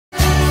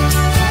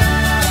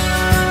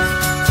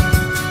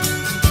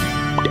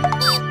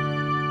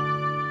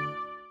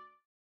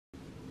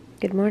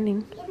Good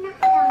morning. You're not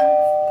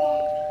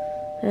downstairs.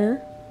 Huh?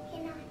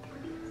 You're not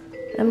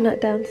downstairs. I'm not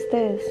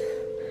downstairs.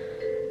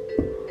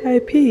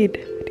 I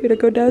peed. Do you wanna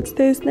go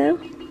downstairs now?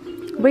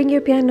 Bring your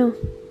piano.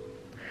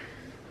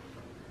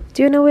 Do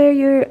you wanna wear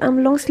your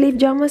long sleeve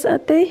jamas,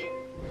 ate?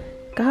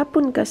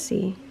 Kahapon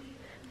kasi.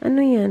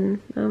 Ano yan?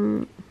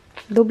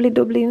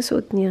 Doble-doble yung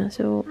suot niya.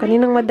 So,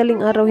 kaninang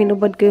madaling araw,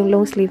 hinubad ko yung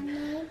long sleeve.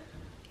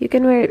 You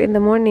can wear it in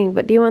the morning,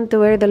 but do you want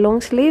to wear the long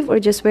sleeve or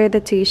just wear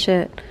the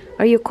t-shirt?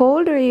 Are you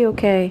cold or are you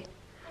okay?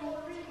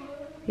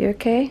 You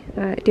okay?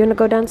 Alright, do you want to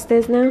go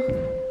downstairs now?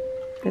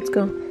 Let's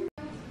go.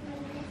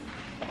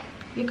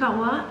 You can't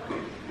what?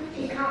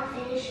 You can't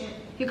finish it.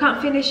 You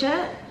can't finish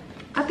it?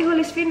 Ate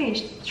Holly's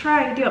finished.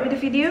 Try. Do you want me to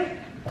feed you?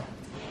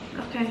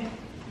 Okay.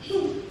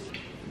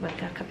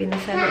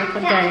 Magkakapinasan na ako,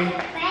 guys.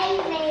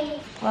 Baby.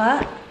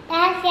 What?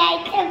 That's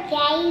like a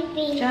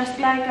baby. Just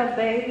like a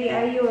baby.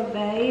 Are you a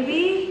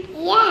baby?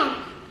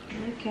 Yeah.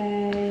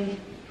 Okay.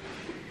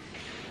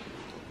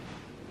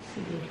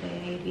 Silly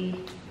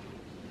baby.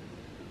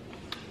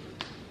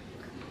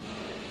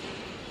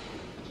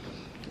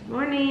 Good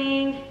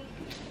morning.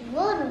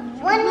 Good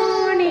Good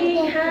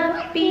morning.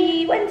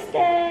 Happy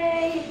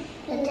Wednesday.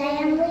 Today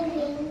I'm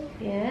leaving.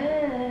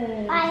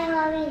 Yes.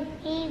 I'm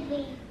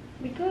leaving.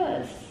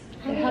 Because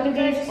the I need to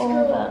holiday go is to school.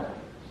 over.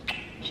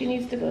 She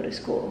needs to go to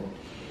school.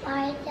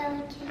 Why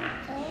don't you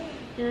go?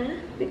 Yeah,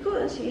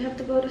 because you have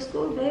to go to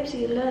school, babe, so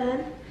you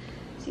learn.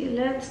 So you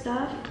learn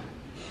stuff.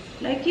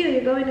 Like you,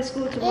 you're going to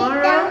school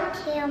tomorrow. Don't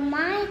kill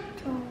my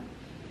door.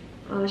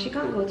 Oh, she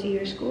can't go to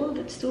your school.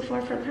 That's too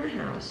far from her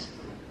house.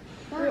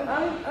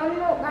 I'm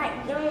not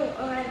like young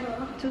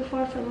either. Too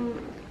far from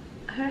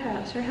her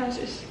house. Her house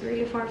is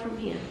really far from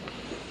here.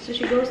 So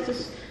she goes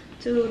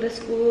to the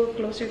school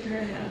closer to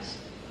her house.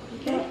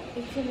 Okay?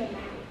 It's in the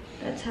mouth.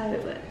 That's how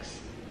it works.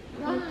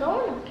 I'm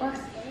going to bus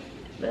it.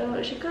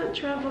 Well, she can't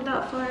travel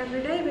that far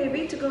every day,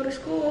 baby, to go to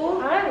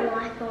school. I don't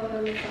like going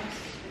on the bus.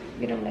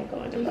 You don't like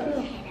going to It gives me a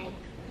bus? headache.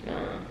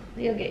 No,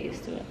 you'll get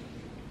used to it.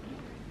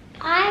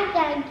 I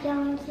like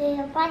going to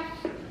the bus.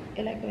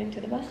 You like going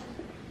to the bus?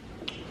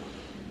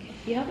 Okay.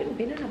 You haven't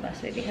been on a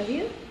bus, baby, have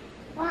you?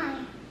 Why?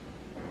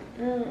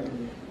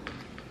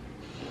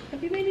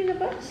 Have you been in a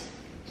bus?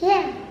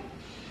 Yeah.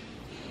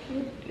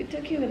 We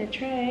took you in a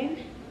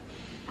train.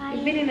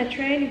 You've been in a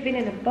train, you've been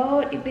in a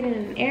boat, you've been in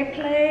an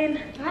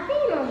airplane. I've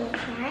been on the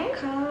train.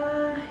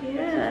 Car,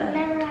 yeah.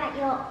 Remember at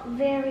your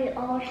very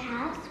old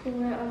house, we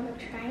went on the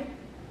train?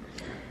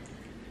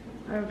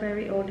 Our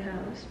very old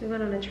house. We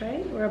went on a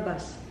train or a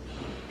bus?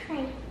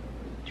 Train.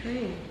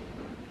 Train.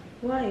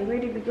 Why? Where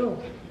did we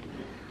go?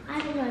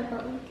 I don't know,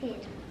 but we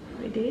did.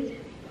 We did?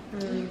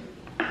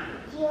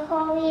 You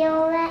hurry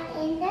over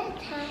in the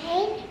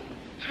train?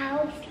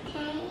 House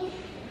train?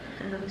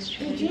 House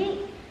train.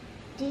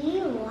 Do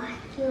you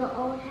like your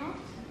old house?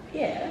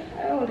 Yeah,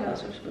 our old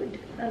house was good.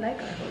 I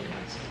like our old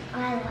house.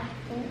 I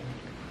liked it.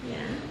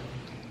 Yeah.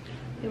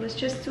 It was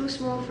just too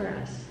small for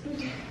us.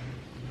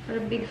 For a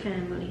big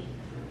family.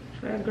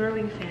 For a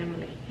growing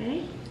family,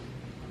 okay?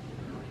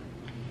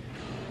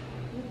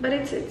 But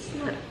it's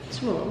not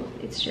small.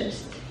 It's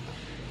just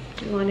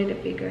we wanted a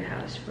bigger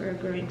house for a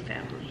growing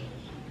family.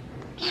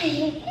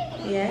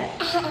 Yeah.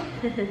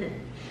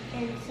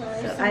 And so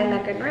I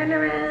like a run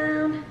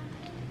around.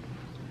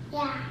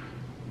 yeah.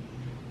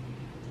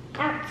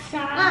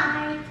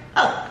 Outside.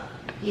 Oh,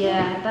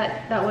 yeah.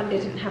 That one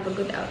didn't have a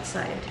good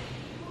outside.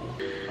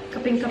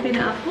 Kaping-kape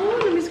na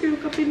ako. Namiss ko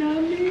yung kape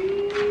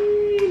namin.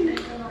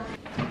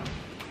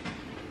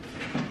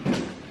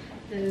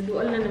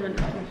 Nadudual na naman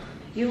ako.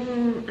 Yung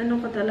ano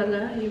ko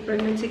talaga, yung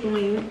pregnancy ko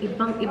ngayon,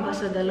 ibang-iba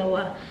sa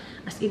dalawa.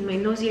 As in, my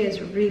nausea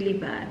is really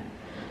bad.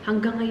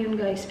 Hanggang ngayon,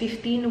 guys,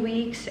 15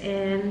 weeks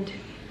and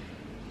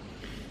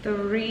 2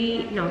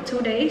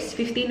 days.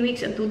 15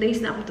 weeks and 2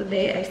 days na ako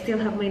today. I still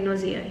have my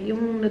nausea.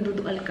 Yung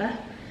nadudual ka.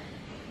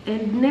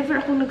 And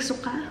never ako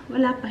nagsuka.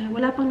 Wala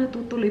pang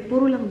natutuloy.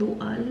 Puro lang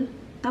dual.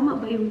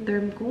 Tama ba yung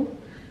term ko?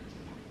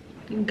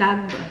 Yung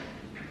gag ba?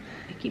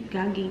 I keep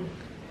gagging.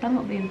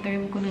 Tama ba yung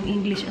term ko ng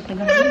English at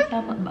Tagalog?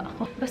 Tama ba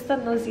ako?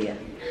 Basta nausea.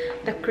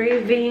 The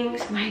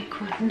cravings, my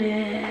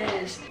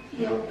goodness.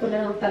 Yung ko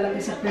na lang talaga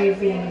sa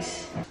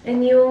cravings.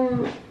 And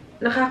yung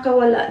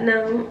nakakawala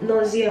ng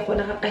nausea ko,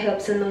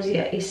 nakaka-help sa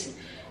nausea is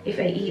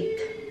if I eat.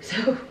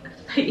 So,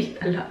 I eat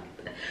a lot.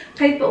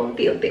 Kahit pa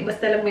unti-unti,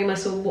 basta lang may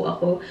masubo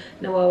ako,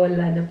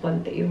 nawawala ng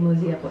konti yung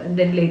nausea ko. And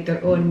then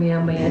later on,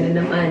 maya-maya na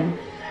naman.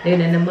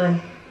 Ayun na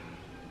naman.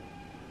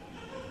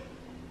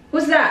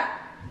 Who's that?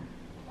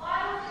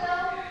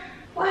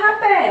 What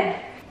happened?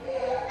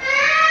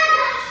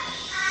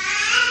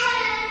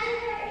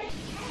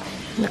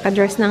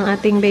 Naka-dress ng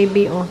ating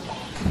baby, oh.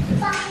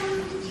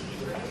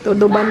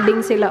 Todo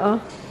banding sila, oh.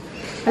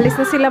 Alis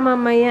na sila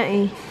mamaya,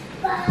 eh.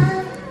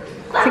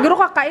 Siguro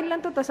kakain lang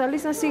to, tas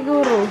alis na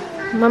siguro.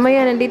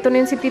 Mamaya, nandito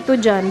na yung si Tito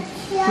dyan.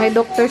 May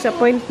doctor's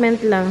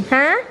appointment lang.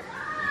 Ha?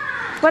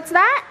 What's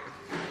that?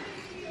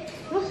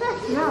 What's that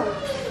smell?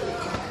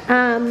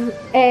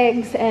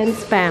 Eggs and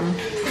spam.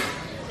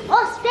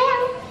 Oh,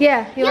 spam!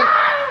 Yeah. Yum!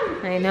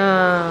 I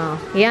know.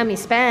 Yummy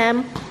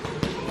spam.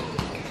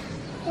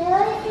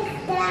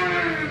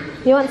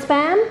 You want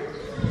Spam?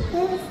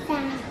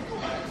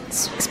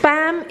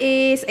 Spam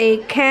is a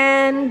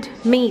canned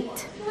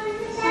meat.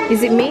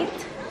 Is it meat?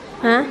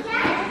 Huh?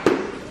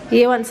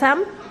 You want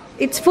some?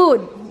 It's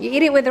food. You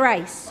eat it with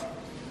rice.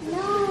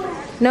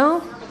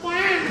 No?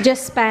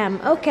 Just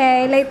Spam.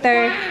 Okay,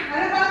 later.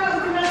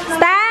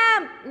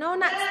 Stamp! No,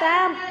 not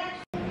stamp.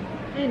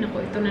 Ay,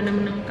 naku, ito na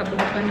naman ang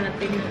kabuhapan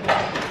natin.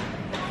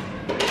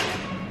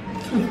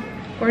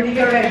 Hindi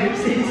ka ready,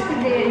 sis.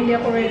 Hindi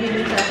ako ready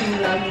din sa aking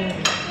vlogging.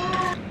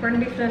 Corn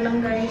beef na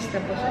lang, guys.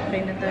 Tapos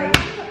okay na tayo.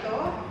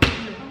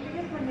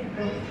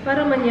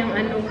 Para man yung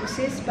ano,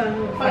 sis, pang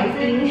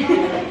fighting.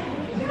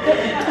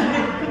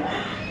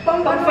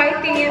 Pang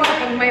fighting yan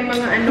kapag may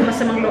mga ano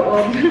masamang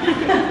loob.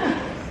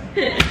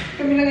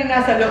 Kami lang yung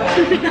nasa loob.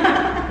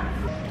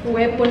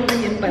 Weapon man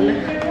yan pala.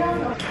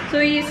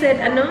 So you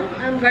said ano?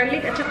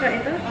 Garlic at saka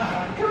ito?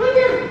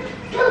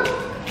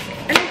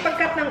 Anong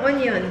pagkat ng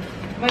onion?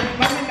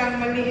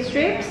 Mali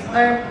Strips?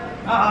 Or?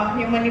 Oo,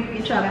 yung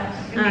manipis na.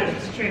 Hindi,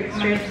 strips.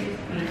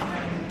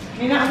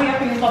 Minaamoy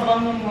ako yung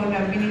pabango mo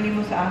na binili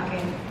mo sa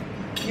akin.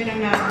 Yun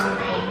ang naamoy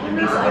ko.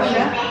 Nandito ba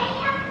siya?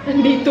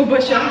 Nandito ba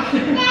siya?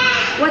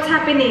 What's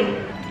happening?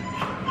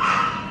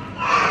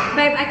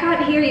 Babe, I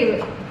can't hear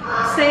you.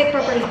 Say it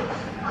properly.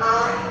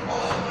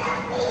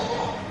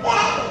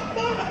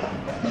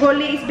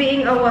 Golly is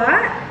being a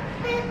what?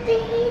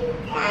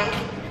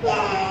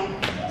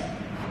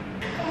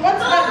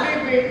 What's that,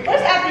 baby?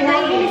 What's Ate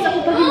Holly? Naiinis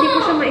ako pag hindi ko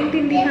siya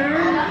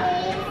maintindihan.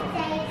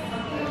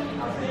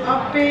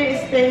 Happy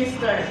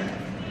Easter.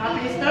 Happy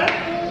Easter?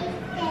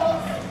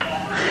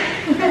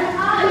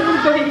 Ano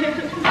ba yan?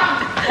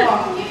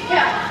 Oh.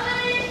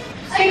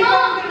 Sino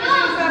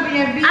ang sabi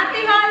niya?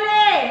 Ate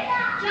Holly!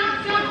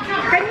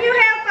 Can you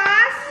help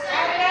us?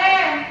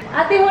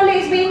 Ate Holly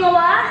is being a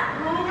what?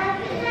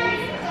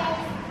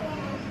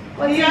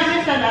 What's your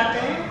answer,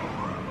 Ate?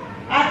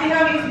 Ate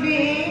Holly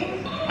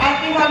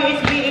is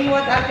being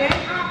what, Ate?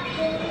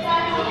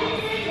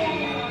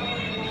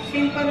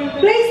 Simple.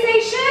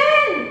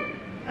 PlayStation!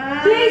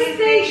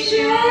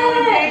 PlayStation!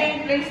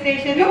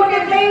 PlayStation. You want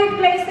to play with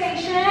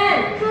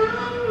PlayStation?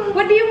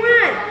 What do you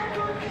want?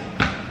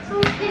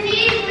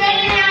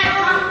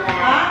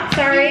 Huh?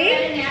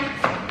 Sorry?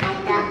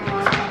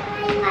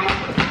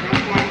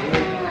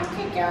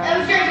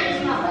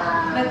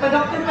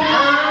 Nagpa-doctor pa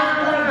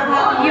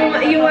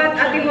You want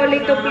Ate Holly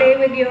to play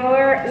with you?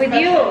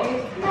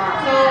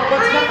 So,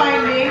 what's the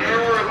finding?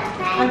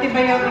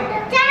 Antibiotic.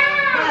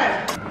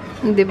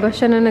 Hindi ba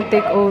siya na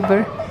nag-take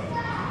over?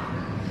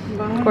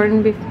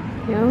 Corn beef.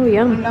 Oh,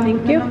 yum.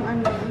 Thank you.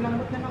 Ang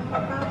lambot na ng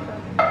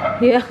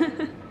patatas. Yeah.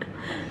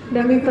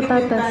 Daming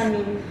patatas.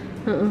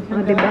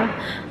 Diba?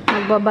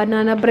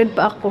 Nagba-banana bread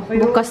pa ako.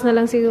 Bukas na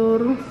lang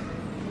siguro.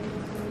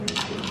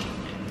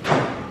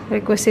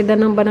 Requested na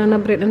ng banana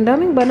bread. Ang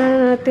daming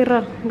banana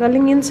natira.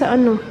 Galing yan sa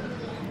ano.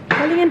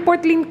 Galing yan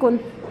Port Lincoln.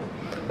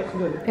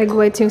 Egg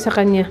whites yung sa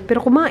kanya.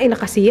 Pero kumain na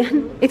kasi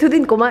yan. Ito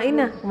din, kumain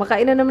na.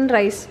 Kumakain na naman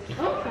rice.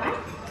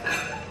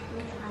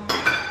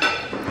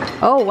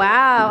 Oh,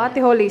 wow. Ate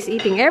Holly's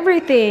eating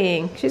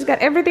everything. She's got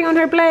everything on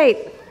her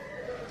plate.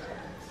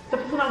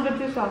 Tapos na agad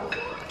si Zach.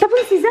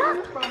 Tapos si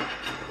Zach?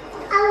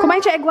 Kumain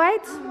siya egg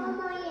whites?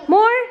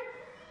 More?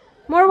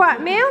 More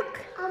what? Milk?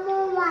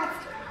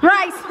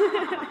 Rice.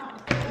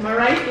 More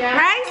rice, yeah?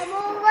 Rice?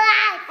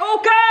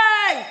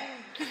 Okay!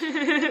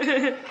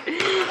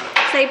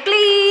 Say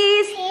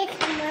please.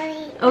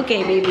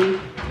 Okay, baby.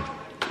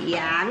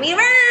 Yummy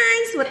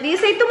rice. What do you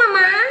say to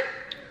Mama?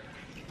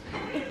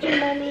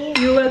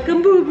 You're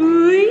welcome,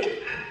 boo-boo.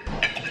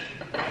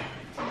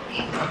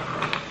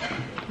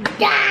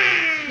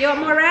 You want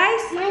more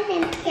rice?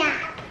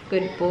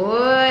 Good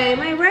boy.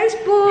 My rice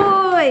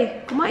boy.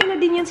 Kumain na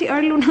din yan si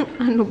Arlo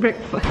ng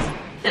breakfast.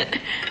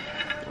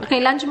 Okay,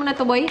 lunch muna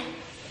to, boy.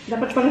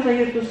 Dapat pala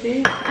sa'yo to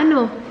see.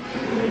 Ano?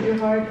 Medyo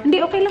hard.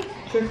 Hindi, okay lang.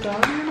 Sure ka?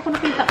 Ano ko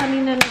nakita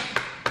kanina na.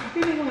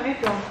 Pili ko na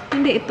ito.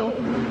 Hindi, ito.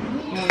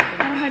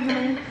 Parang hard mo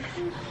na yan.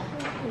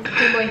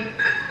 Okay, boy.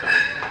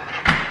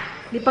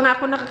 Di pa nga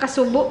ako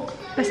nakakasubo.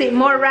 Kasi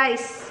more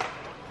rice.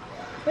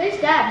 Where's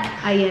Dad?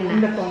 Ayan na.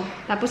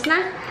 Tapos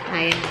na?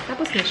 Ayan.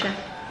 Tapos na siya.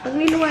 Pag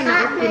niluwa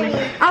na, okay na.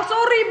 Oh,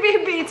 sorry,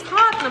 baby. It's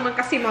hot naman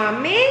kasi,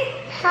 mommy.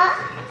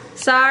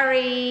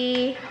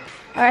 Sorry.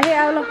 Alright, hey,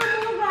 Aulo.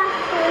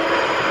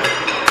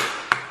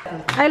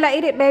 Ayla,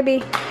 eat it,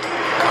 baby.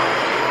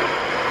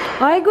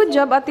 Ay, good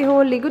job, Ate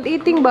Holly. Good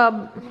eating,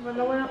 Bob.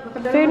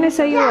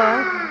 Fairness sa'yo,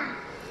 ah.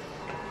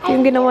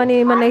 Yung ginawa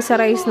ni Manay sa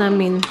rice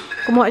namin.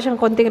 Kumuha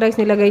siyang konting rice,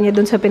 nilagay niya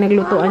dun sa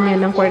pinaglutuan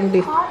niya ng corned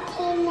beef.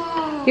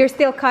 You're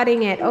still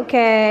cutting it.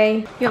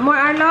 Okay. You want more,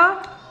 Arlo?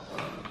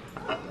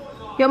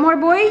 You want more,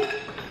 boy?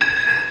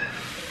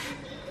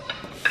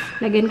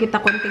 Lagyan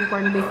kita konting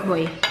corned beef,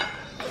 boy.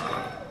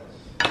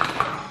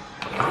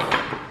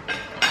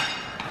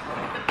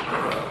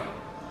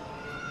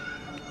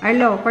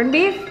 Arlo, corned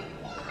beef?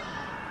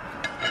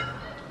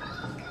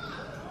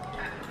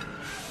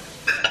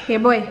 Here,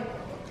 boy.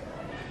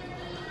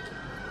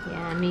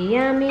 Yummy,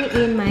 yummy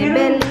in my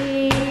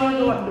belly.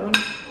 Gumagawa doon.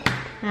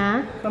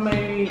 Ha? Sa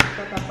may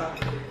katapa.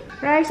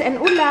 Rice and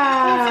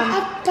ulam.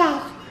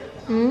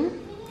 Hmm?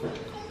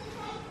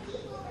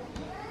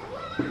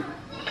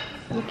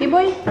 Okay,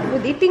 boy.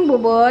 Good eating,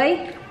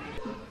 boy.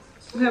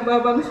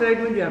 Habang slide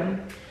mo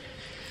dyan.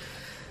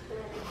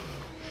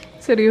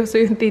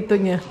 Seryoso yung tito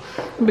niya.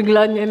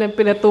 Bigla niya ng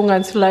pinatungan.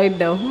 Slide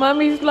daw.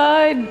 Mommy,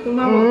 slide!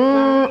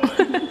 Tumawag.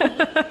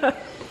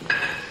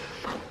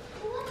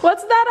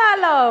 What's that,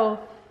 Alo?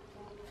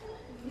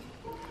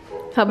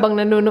 Habang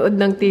nanonood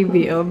ng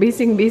TV, oh.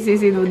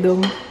 Busy-busy si Dudong.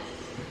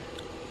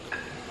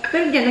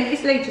 Pero dyan,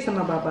 nag-slide siya sa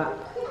mababa.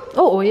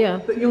 Oo, yeah.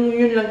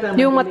 Yun lang tama.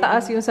 Yung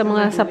mataas, yung sa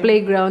mga sa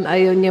playground,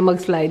 ayaw niya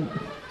mag-slide.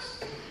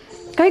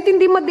 Kahit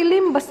hindi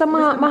madilim, basta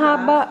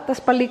mahaba, tas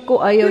paliko,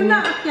 ayaw Yung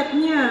niya. naakyat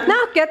niya.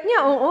 Naakyat niya,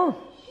 oo.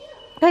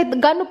 Kahit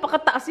gano'n pa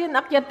kataas yan,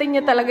 akyatin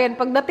niya talaga yan.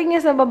 Pagdating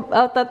niya sa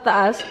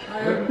taas,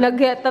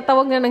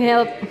 tatawag niya ng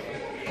help.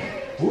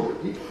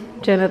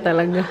 Diyan na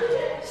talaga.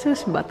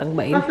 Sus, batang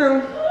bain. Kasi,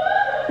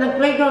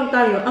 nag-playground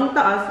tayo, ang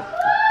taas,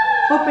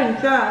 open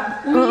siya.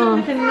 Umiyak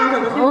na siya nasa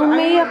kasi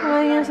Umiyak nga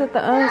yan sa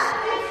taas.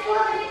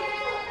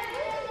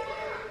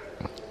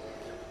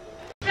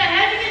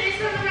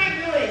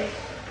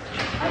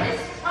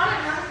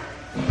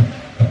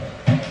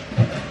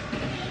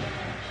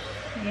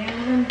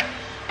 Ayan.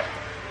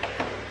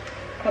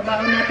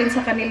 Pabaon natin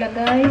sa kanila,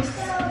 guys.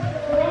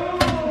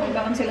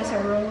 Pabaon sila sa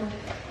road.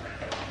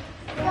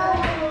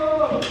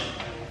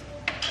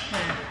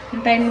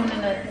 Hintayin muna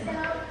natin.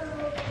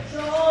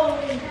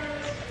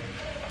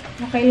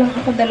 Okay lang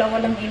ako, dalawa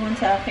lang iwan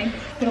sa akin.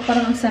 Pero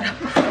parang ang sarap.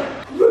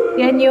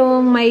 Yan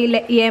yung may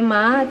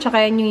yema,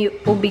 tsaka yan yung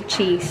ubi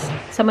cheese.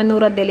 Sa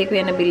Manura Deli ko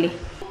yan nabili.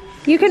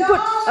 You can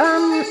put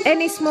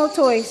any small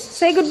toys.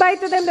 Say goodbye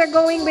to them. They're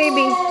going,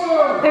 baby.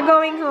 They're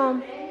going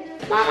home.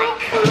 Mama,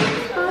 I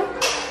don't.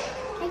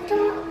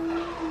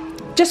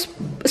 Just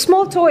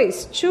small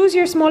toys. Choose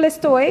your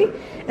smallest toy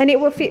and it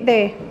will fit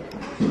there.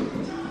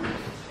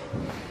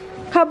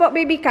 How about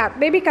baby cat?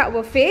 Baby cat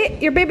will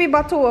fit. Your baby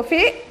bottle will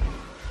fit.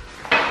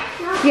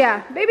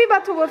 Yeah, baby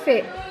bottle will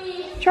fit.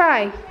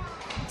 Try.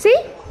 See?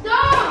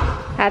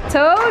 I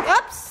told.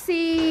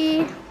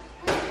 Oopsie.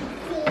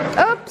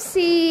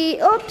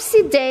 Oopsie.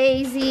 Oopsie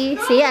daisy.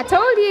 See, I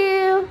told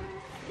you.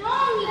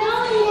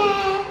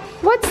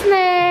 What's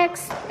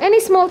next? Any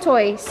small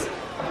toys?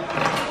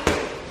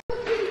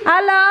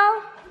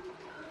 Hello?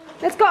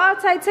 Let's go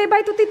outside. Say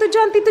bye to Tito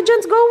John. Tito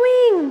John's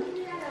going.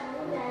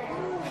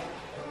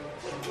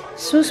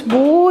 Sus,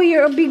 boy.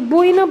 You're a big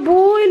boy na,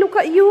 boy. Look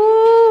at you.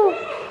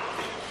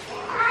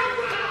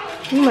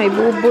 May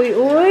buboy,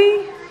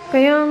 oy.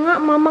 Kaya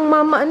nga,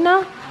 mamang-mama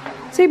na.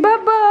 Say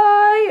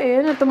bye-bye.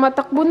 Ayan,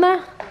 tumatakbo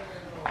na.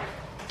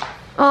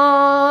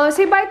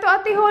 Say bye to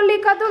Ate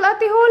Holly. Cuddle,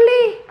 Ate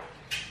Holly.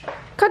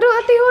 Cuddle,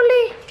 Ate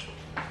Holly.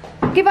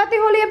 Give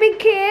Ate Holly a big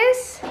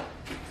kiss.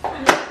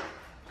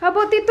 How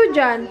about Tito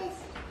John?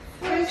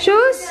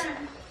 Shoes?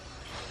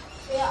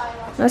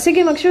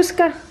 Sige, mag-shoes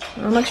ka.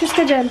 Mag-shoes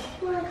ka dyan.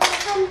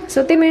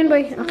 Suotin mo yun,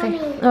 boy. Okay.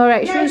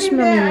 Alright, shoes,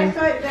 mommy.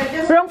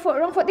 Wrong foot,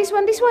 wrong foot. This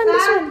one, this one,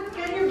 this one.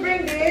 Can you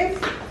bring this?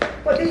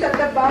 Put this at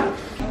the back.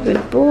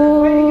 Good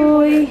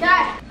boy.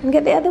 And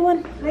get the other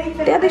one.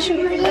 The other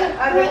shoe.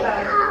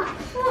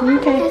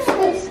 Okay.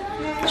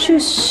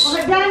 Shoes.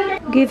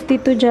 Give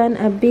Tito John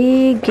a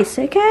big kiss,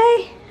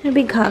 okay? A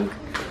big hug.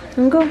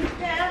 And go.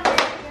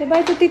 Say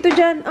bye to Tito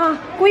John.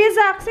 Kuya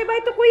Zach. Say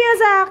bye to Kuya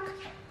Zach.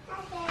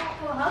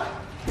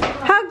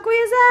 Hug,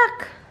 Kuya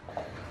Zach.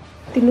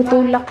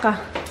 Tinutulak ka.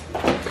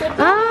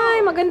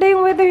 Ay, maganda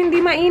yung weather, hindi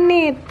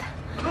mainit.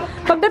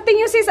 Pagdating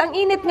nyo sis, ang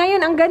init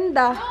ngayon, ang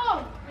ganda.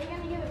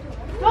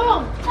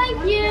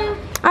 Thank you.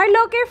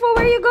 Arlo, careful,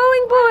 where you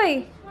going, boy?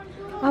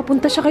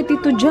 Punta siya kay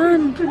Tito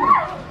John.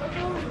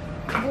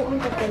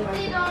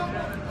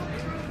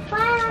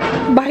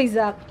 Bye,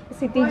 Zach.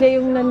 Si TJ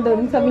yung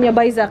nandun. Sabi niya,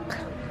 bye, Zach.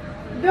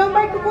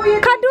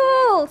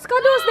 Cuddles!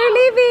 Cuddles, they're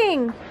leaving!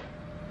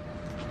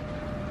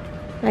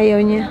 Ayaw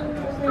niya.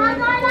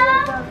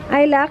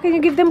 Isla, can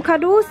you give them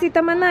cuddles?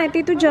 Tita Manay,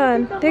 Tito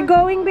John. They're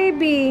going,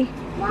 baby.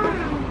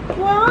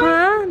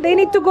 Huh? They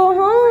need to go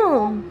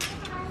home.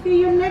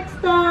 See you next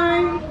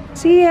time.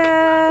 See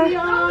ya.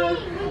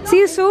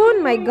 See you soon.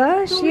 My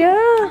gosh,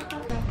 yeah.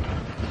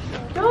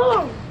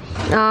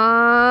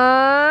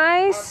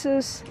 Nice.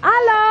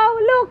 Hello,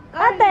 look,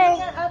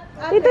 ate.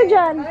 Tito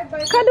John.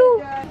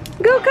 Cuddle.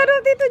 Go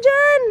cuddle, Tito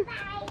John.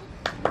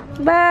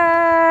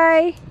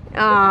 Bye.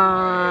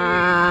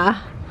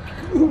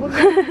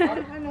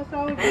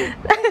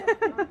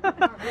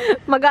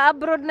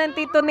 Mag-a-abroad ng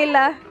tito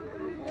nila.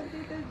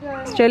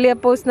 Australia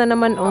post na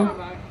naman, oh.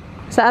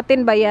 Sa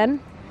atin ba yan?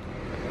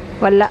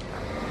 Wala.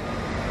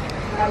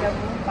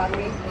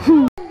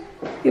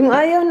 Yung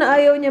ayaw na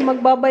ayaw niya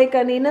magbabay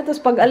kanina,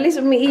 tapos pag alis,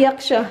 umiiyak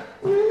siya.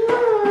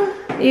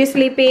 You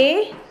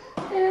sleepy?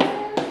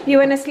 You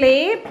wanna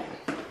sleep?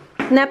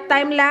 Nap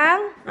time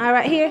lang?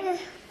 Alright, here.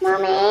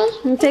 Mommy.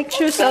 Take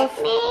shoes off.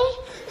 Me.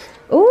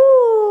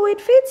 Ooh, it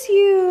fits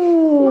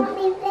you.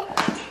 Mommy.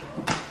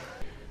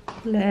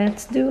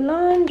 Let's do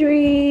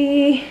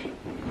laundry.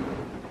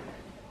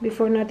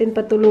 Before natin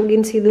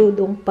patulugin si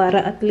Dudong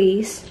para at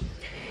least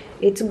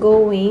It's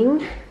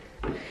going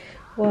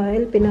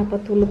while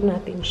pinapatulog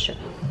natin siya.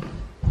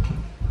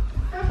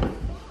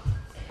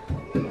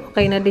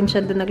 Okay na din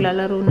siya doon.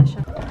 Naglalaro na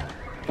siya.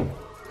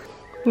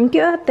 Thank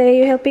you,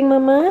 ate. You helping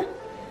mama?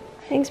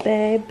 Thanks,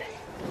 babe.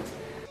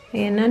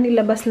 Ayan na.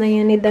 Nilabas na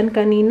yan ni Dan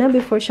kanina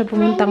before siya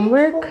pumuntang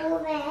work.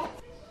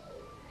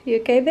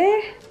 You okay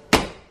there?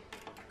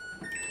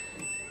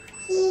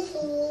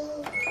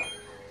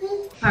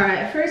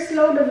 Alright, first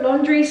load of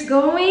laundry is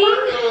going.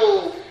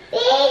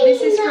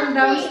 This is from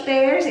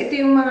downstairs. Ito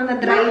yung mga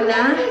na-dry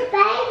na.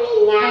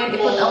 And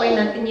i-put away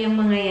natin yung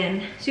mga yan.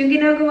 So yung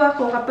ginagawa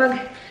ko kapag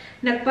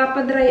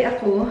nagpapadry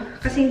ako,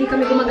 kasi hindi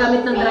kami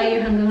gumagamit ng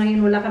dryer hanggang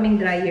ngayon, wala kaming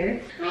dryer.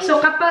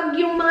 So kapag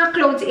yung mga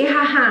clothes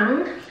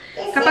ihahang,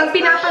 kapag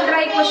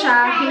pinapadry ko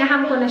siya,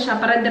 hinahang ko na siya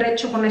para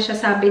diretso ko na siya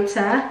sabit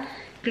sa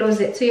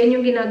closet. So yan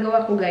yung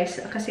ginagawa ko guys,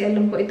 kasi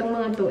alam ko itong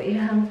mga to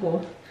ihahang ko.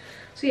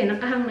 So yan,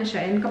 nakahang na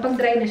siya. And kapag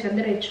dry na siya,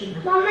 diretso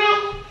na. Mama!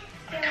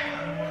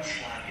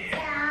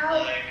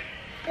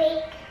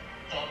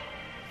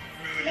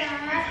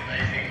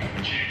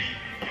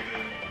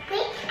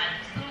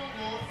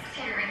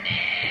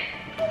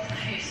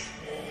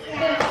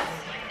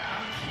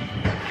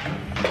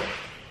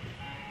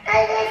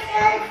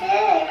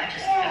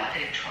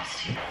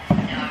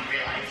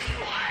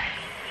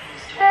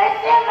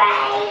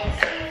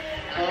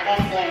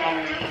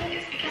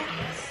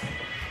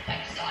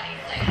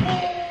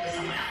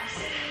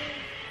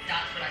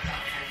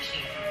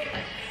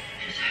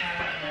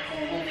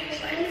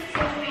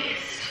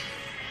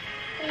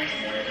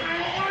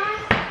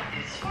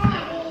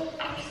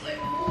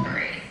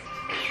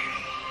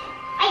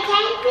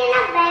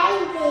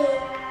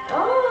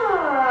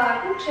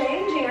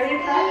 Changing. Are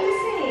you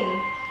practicing?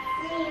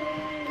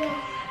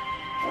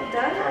 Well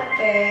done,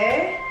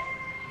 ate.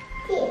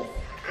 Yes,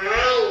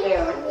 I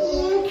don't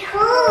need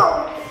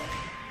tools.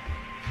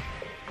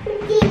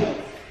 This.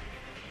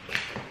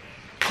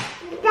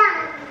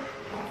 Done.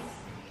 This.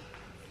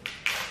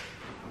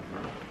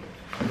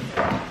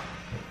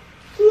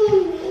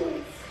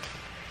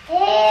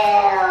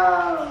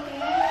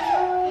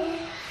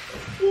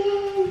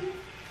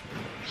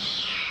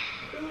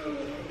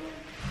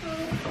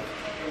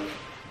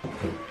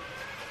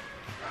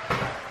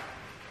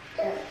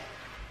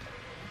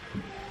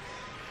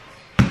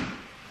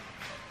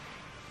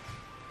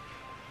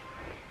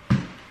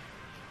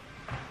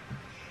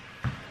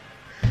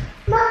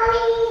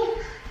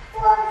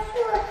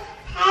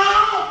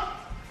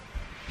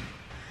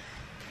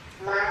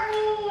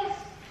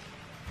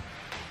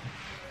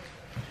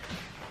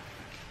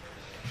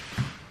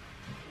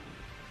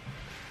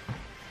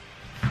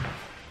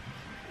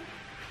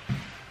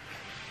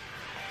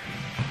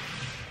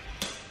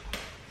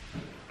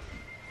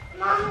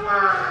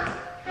 Mama,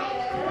 I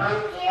don't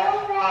want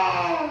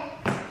Jingle.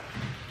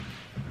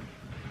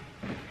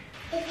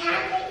 It's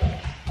Halloween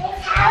time.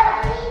 It's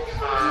Halloween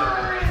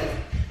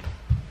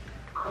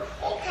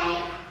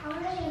time.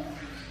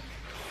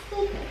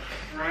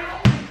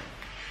 Right?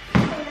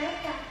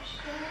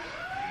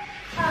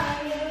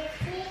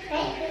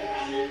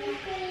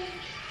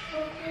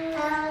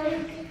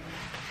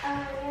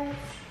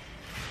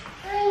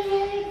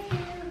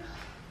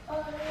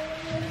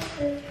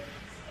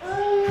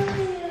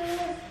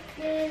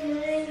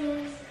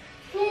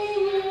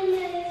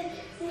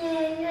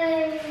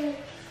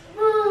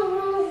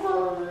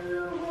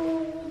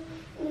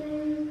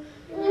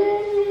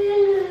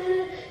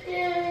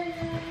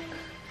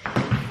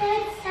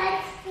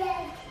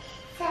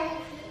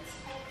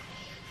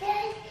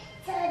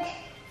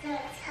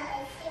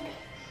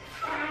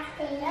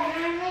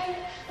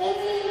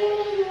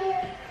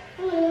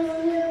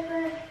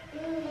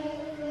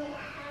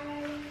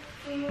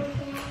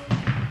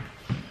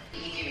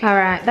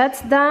 Alright,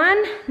 that's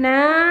done.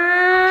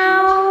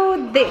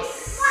 Now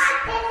this.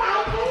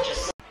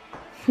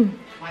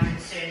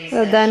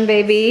 Well done,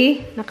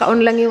 baby.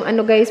 Naka-on lang yung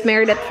ano guys,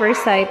 Married at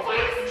First Sight.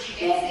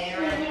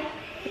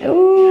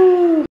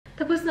 Ooh.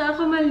 Tapos na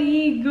ako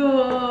maligo.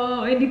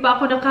 Hindi pa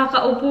ako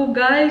nakakaupo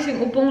guys.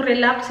 Yung upong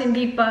relax,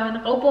 hindi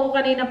pa. Nakaupo ko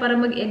kanina para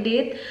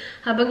mag-edit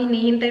habang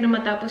hinihintay na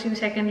matapos yung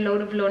second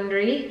load of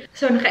laundry.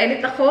 So,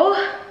 naka-edit ako.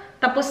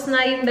 Tapos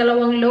na yung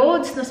 2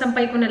 loads.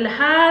 Nasampay ko na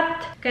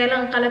lahat. Kaya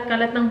lang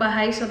kalat-kalat ng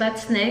bahay. So,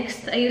 that's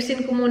next.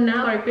 Ayusin ko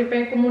muna or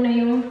prepare ko muna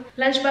yung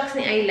lunchbox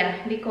ni Ayla.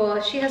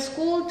 Because she has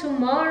school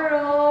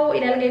tomorrow.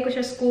 Ilalagay ko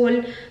siya school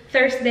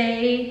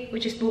Thursday,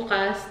 which is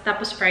bukas.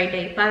 Tapos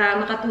Friday. Para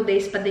maka 2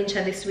 days pa din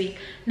siya this week.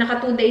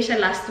 Naka 2 days siya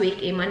last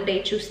week.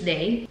 Monday,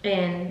 Tuesday.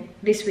 And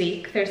this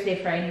week,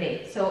 Thursday,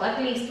 Friday. So,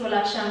 at least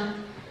wala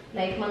siyang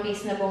like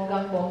mamiss na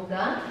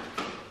bonggang-bongga.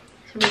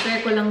 So,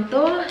 prepare ko lang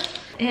to.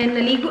 And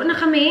naligo na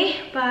kami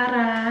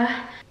para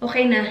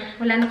okay na.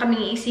 Wala na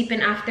kaming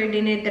iisipin after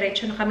dinner.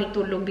 Diretso na kami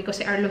tulog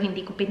because si Arlo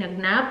hindi ko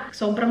pinagnap.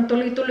 Sobrang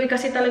tuloy-tuloy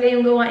kasi talaga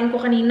yung gawain ko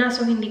kanina.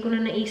 So hindi ko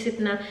na naisip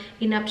na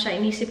inap siya.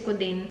 Inisip ko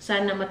din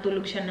sana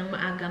matulog siya ng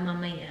maaga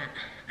mamaya.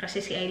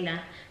 Kasi si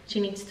Ayla,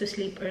 she needs to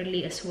sleep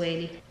early as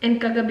well.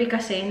 And kagabi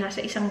kasi,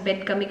 nasa isang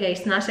bed kami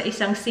guys. Nasa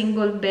isang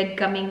single bed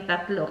kaming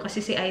tatlo. Kasi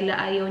si Ayla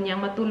ayaw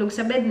niyang matulog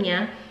sa bed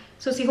niya.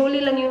 So, si Holy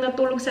lang yung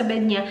natulog sa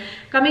bed niya.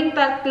 Kaming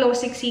tatlo,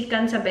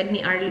 siksikan sa bed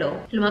ni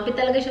Arlo. Lumapit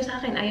talaga siya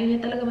sa akin. Ayaw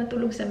niya talaga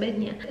matulog sa bed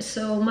niya.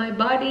 So, my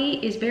body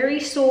is very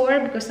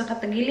sore because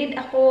nakatagilid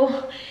ako.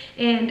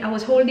 And I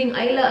was holding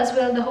Isla as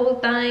well the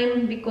whole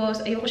time because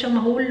ayoko siyang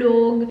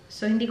mahulog.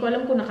 So, hindi ko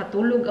alam kung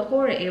nakatulog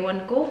ako or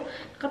ewan ko.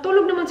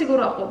 Nakatulog naman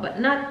siguro ako,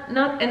 but not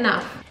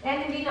enough.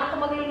 And hindi na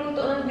ako magluluto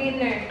ng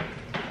dinner.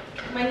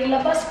 May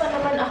nilabas pa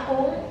naman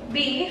akong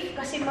beef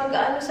kasi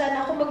mag-ano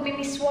sana ako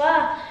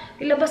magbimiswa.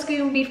 Ilabas ko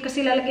yung beef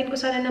kasi lalagyan ko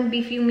sana ng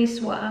beef yung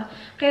miswa.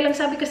 Kaya lang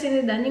sabi kasi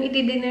ni Dan, yung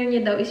iti-dinner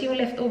niya daw is yung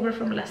leftover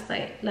from last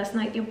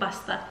night yung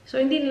pasta.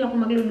 So hindi nila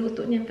ako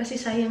magluluto niyan kasi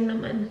sayang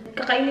naman.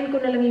 Kakainin ko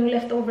na lang yung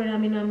leftover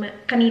namin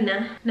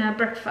kanina na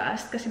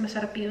breakfast kasi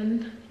masarap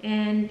yun.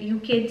 And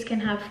yung kids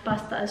can have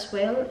pasta as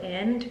well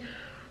and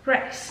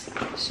rice.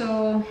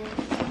 So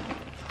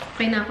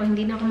okay na ako,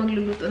 hindi na ako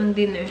magluluto ng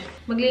dinner.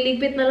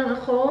 Magliligpit na lang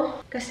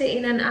ako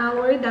kasi in an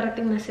hour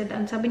darating na si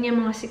Dan. Sabi niya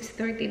mga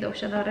 6:30 daw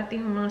siya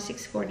darating, mga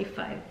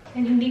 6:45.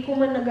 And hindi ko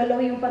man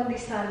nagalaw yung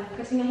pandesal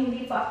kasi nga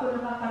hindi pa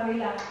ako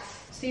nakaka-relax.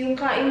 So yung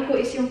kain ko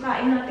is yung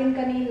kain natin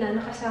kanina,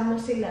 nakasama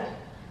sila.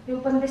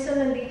 Yung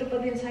pandesal nandito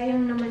pa din,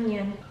 sayang naman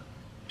yan.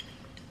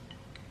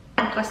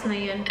 Bukas na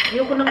yan.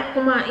 Ayoko na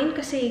kumain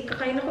kasi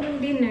kakain ako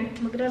ng dinner.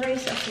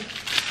 Magra-rice ako.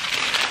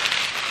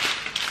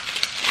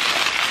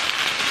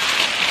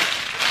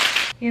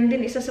 Yan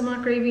din, isa sa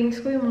mga cravings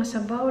ko, yung mga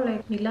sabaw,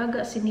 like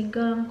nilaga,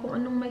 sinigang, kung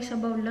anong may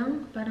sabaw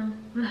lang. Parang,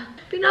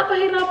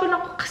 pinapahirapan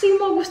ako kasi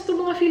mga gusto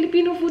mga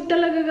Filipino food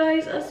talaga,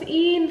 guys. As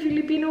in,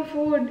 Filipino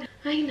food.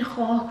 Ay,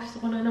 nako,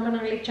 gusto ko na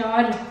naman ng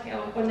lechon.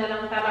 Ewan ko na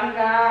lang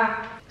talaga.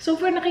 So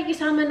far,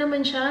 nakikisama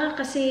naman siya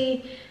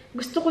kasi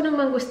gusto ko ng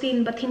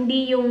mangustin, but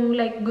hindi yung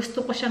like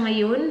gusto ko siya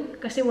ngayon.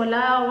 Kasi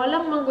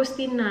walang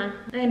mangustin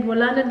na. And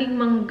wala na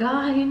ding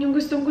mangga. Yun yung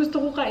gustong-gusto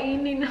ko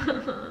kainin.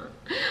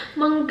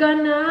 Mangga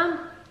na.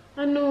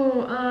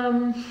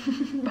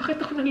 Bakit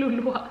ako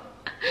naluluha?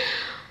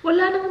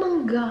 Wala nang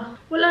mangga.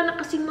 Wala na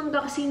kasing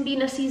mangga kasi hindi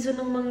na season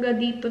ng mangga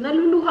dito.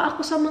 Naluluha ako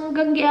sa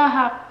manggang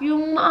giahak.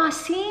 Yung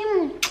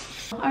maasim.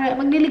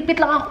 Alright, magliligpit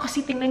lang ako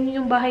kasi tingnan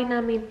niyo yung bahay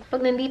namin.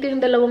 Pag nandito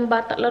yung dalawang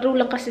bata, laro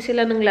lang kasi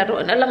sila ng laro.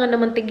 Alangan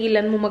naman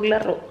tigilan mo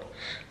maglaro.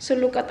 So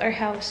look at our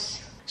house.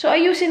 So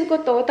ayusin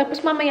ko to,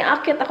 tapos mamaya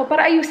akyat ako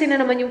para ayusin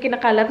na naman yung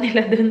kinakalat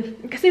nila dun.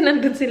 Kasi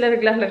nandun sila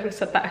naglalaro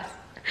sa taas.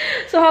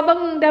 So,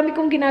 habang dami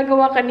kong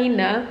ginagawa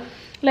kanina,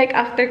 like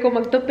after ko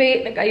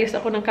magtupi, nag-ayos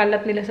ako ng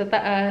kalat nila sa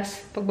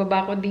taas.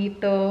 Pagbaba ko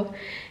dito,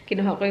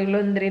 kinuha ko yung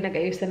laundry,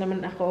 nag-ayos na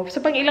naman ako.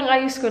 So, pang ilang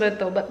ayos ko na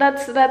to. But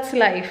that's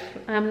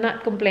life. I'm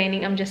not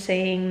complaining. I'm just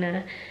saying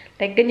na,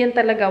 like, ganyan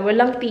talaga.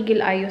 Walang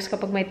tigil ayos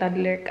kapag may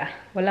toddler ka.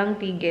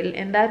 Walang tigil.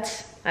 And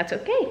that's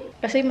okay.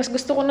 Kasi mas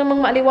gusto ko namang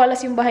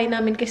maaliwalas yung bahay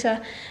namin kaysa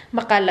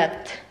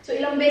makalat. So,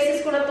 ilang beses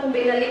ko na itong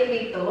binalik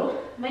dito.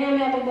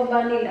 Maya-maya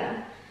pagbaba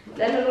nila.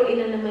 Lalaruin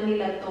na naman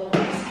nila itong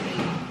ice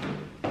cream.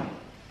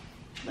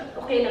 But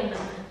okay lang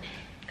naman.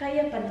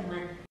 Kaya pa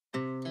naman.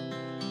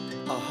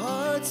 Our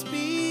hearts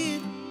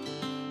beat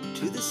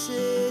to the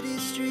city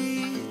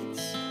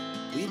streets.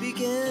 We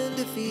began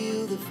to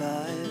feel the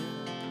fire.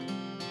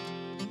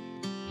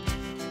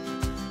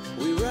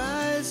 We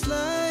rise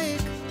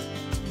like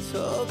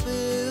tall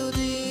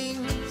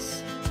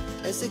buildings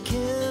as the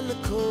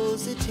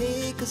chemicals they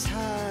take us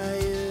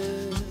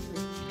higher.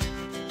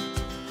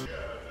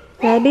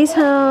 Daddy's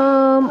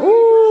home.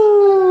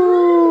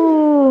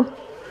 Ooh!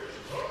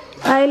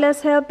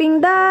 Isla's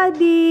helping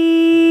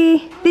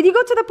Daddy. Did you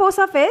go to the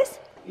post office?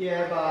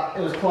 Yeah, but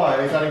it was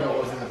closed. I only got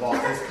what was in the box.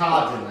 There's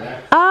cards in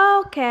there.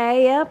 Oh,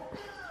 okay, yep.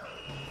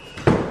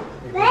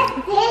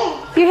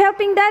 You're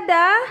helping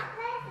Dada?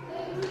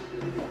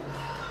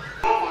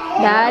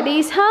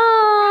 Daddy's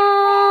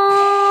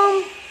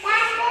home.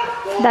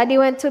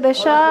 Daddy went to the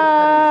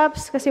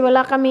shops kasi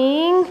wala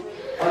kaming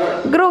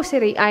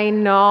grocery. I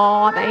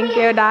know. Thank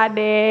you,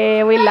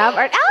 Daddy. We love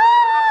our...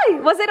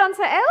 Ah! Was it on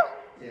sale?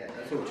 Yeah,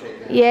 that's all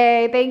cheap.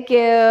 Yay, thank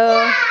you.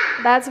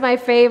 That's my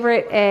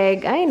favorite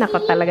egg. Ay,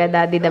 nako talaga,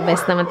 Daddy. The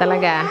best naman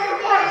talaga.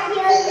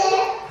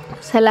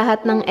 Sa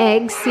lahat ng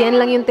eggs, yan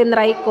lang yung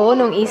tinry ko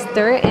nung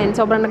Easter and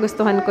sobrang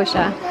nagustuhan ko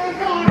siya.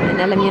 And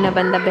alam niyo na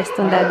ba, the best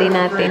ng Daddy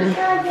natin.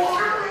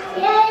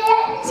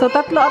 So,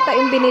 tatlo ata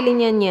yung binili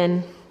niyan yan.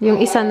 Yung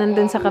isa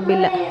nandun sa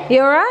kabila.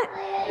 You alright?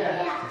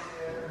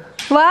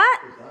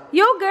 What?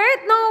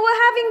 Yogurt? No,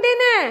 we're having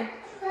dinner.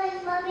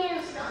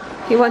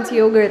 He wants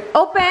yogurt.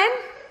 Open?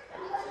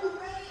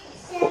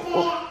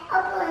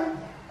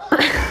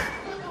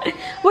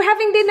 We're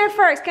having dinner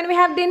first. Can we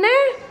have dinner?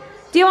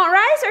 Do you want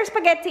rice or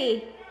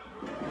spaghetti?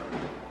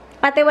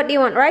 Ate, what do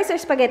you want? Rice or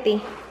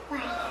spaghetti?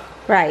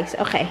 Rice,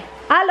 okay.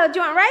 Alo, do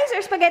you want rice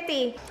or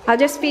spaghetti? I'll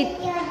just feed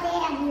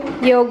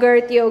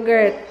yogurt.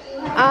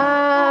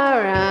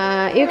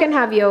 Alright. You can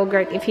have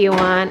yogurt if you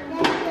want.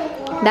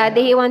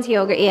 Daddy, he wants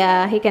yogurt.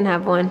 Yeah, he can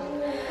have one.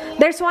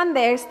 There's one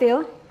there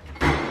still.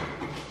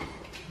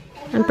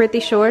 I'm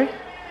pretty sure.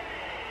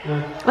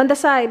 On the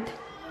side.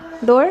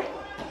 Door?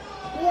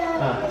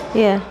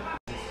 Yeah.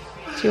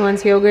 She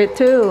wants yogurt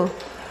too.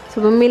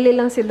 So, bumili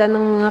lang sila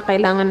ng mga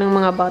kailangan ng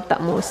mga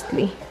bata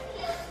mostly.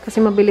 Kasi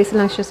mabilis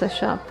lang siya sa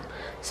shop.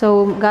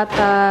 So,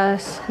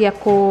 gatas,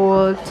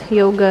 Yakult,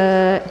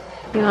 yogurt,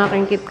 yung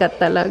aking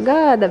KitKat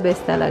talaga. The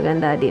best talaga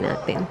ang daddy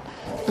natin.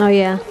 Oh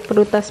yeah,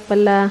 prutas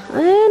pala.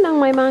 Ayan, ang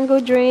may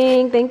mango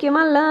drink. Thank you,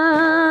 my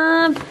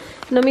love.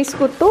 Namiss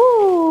ko to.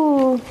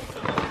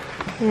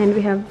 And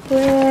we have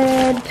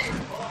bread,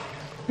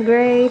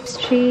 grapes,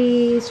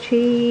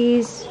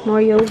 cheese,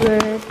 more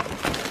yogurt,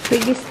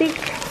 Twiggy stick.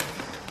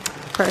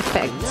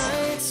 Perfect.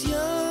 Night's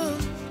young,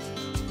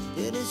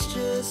 and it's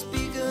just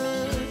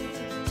begun.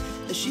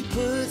 As she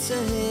puts her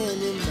hand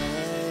in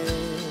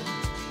mine,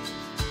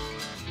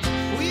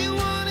 we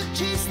wanna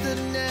chase the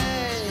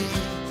night,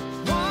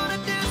 wanna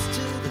dance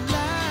to the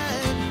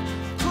light,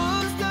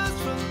 pull the stars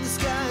from the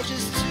sky,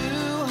 just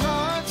two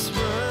hearts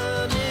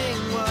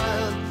running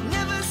wild.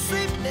 Never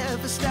sleep,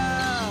 never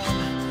stop.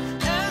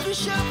 As we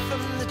shout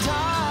from the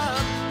top,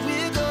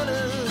 we're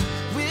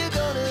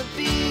gonna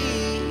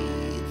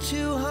be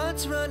two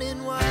hearts running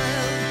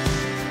wild.